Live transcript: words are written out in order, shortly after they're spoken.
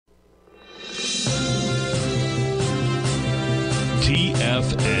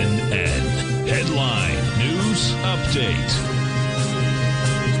TFNN. Headline News Update.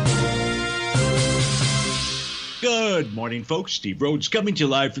 Good morning, folks. Steve Rhodes coming to you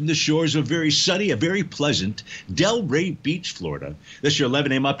live from the shores of very sunny, a very pleasant Delray Beach, Florida. This is your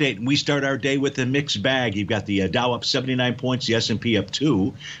 11 a.m. update, and we start our day with a mixed bag. You've got the Dow up 79 points, the S&P up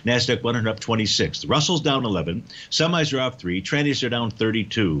 2, NASDAQ 100 up 26. The Russell's down 11, semis are off 3, trannies are down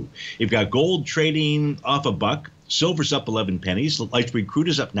 32. You've got gold trading off a buck. Silver's up 11 pennies. Light sweet crude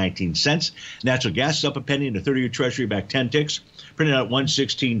is up 19 cents. Natural gas is up a penny, and the 30-year Treasury back 10 ticks, printed out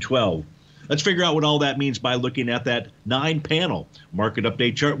 116.12. Let's figure out what all that means by looking at that 9-panel market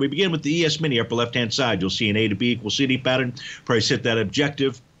update chart. We begin with the ES Mini, upper left-hand side. You'll see an A to B equals CD pattern. Price hit that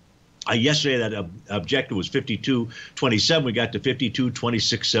objective. Yesterday, that objective was 52.27. We got to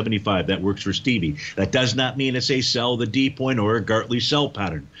 52.2675. That works for Stevie. That does not mean it's a sell the D point or a Gartley sell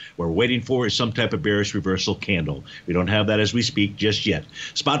pattern. What we're waiting for is some type of bearish reversal candle. We don't have that as we speak just yet.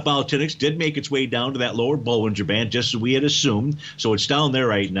 Spot volatility did make its way down to that lower Bollinger Band, just as we had assumed. So it's down there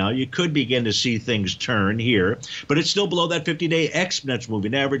right now. You could begin to see things turn here, but it's still below that 50-day exponential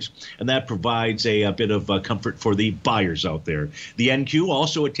moving average, and that provides a bit of comfort for the buyers out there. The NQ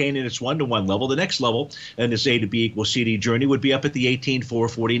also attaining its one-to-one level. The next level in this A to B equals CD journey would be up at the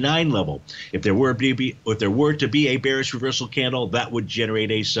 18,449 level. If there were to be a bearish reversal candle, that would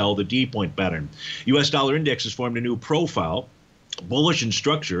generate a sell the D point pattern. U.S. dollar index has formed a new profile, bullish in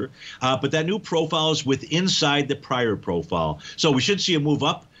structure, but that new profile is inside the prior profile. So we should see a move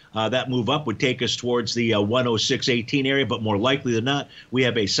up. That move up would take us towards the 106.18 area, but more likely than not, we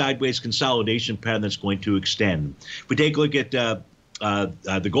have a sideways consolidation pattern that's going to extend. If we take a look at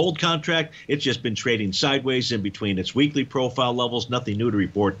the gold contract, it's just been trading sideways in between its weekly profile levels. Nothing new to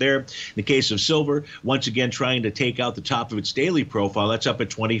report there. In the case of silver, once again trying to take out the top of its daily profile. That's up at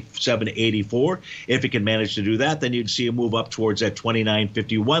 27.84. If it can manage to do that, then you'd see a move up towards that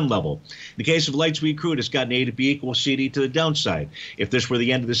 29.51 level. In the case of light sweet crude, it's got an A to B equals CD to the downside. If this were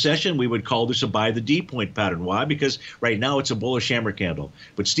the end of the session, we would call this a buy the D point pattern. Why? Because right now it's a bullish hammer candle.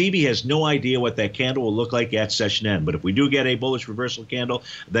 But Stevie has no idea what that candle will look like at session end. But if we do get a bullish reversal candle,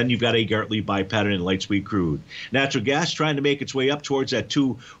 then you've got a Gartley buy pattern in light sweet crude. Natural gas trying to make its way up towards that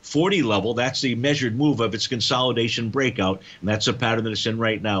 240 level. That's the measured move of its consolidation breakout, and that's a pattern that it's in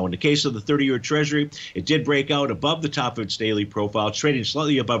right now. In the case of the 30-year Treasury, it did break out above the top of its daily profile. It's trading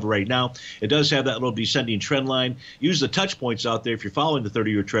slightly above it right now. It does have that little descending trend line. Use the touch points out there if you're following the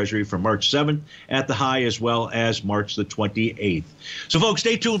 30-year Treasury from March 7th at the high, as well as March the 28th. So folks,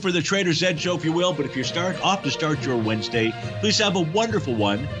 stay tuned for the Trader's Edge show if you will, but if you're off to start your Wednesday, please have a wonderful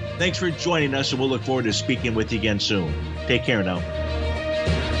one. Thanks for joining us, and we'll look forward to speaking with you again soon. Take care now.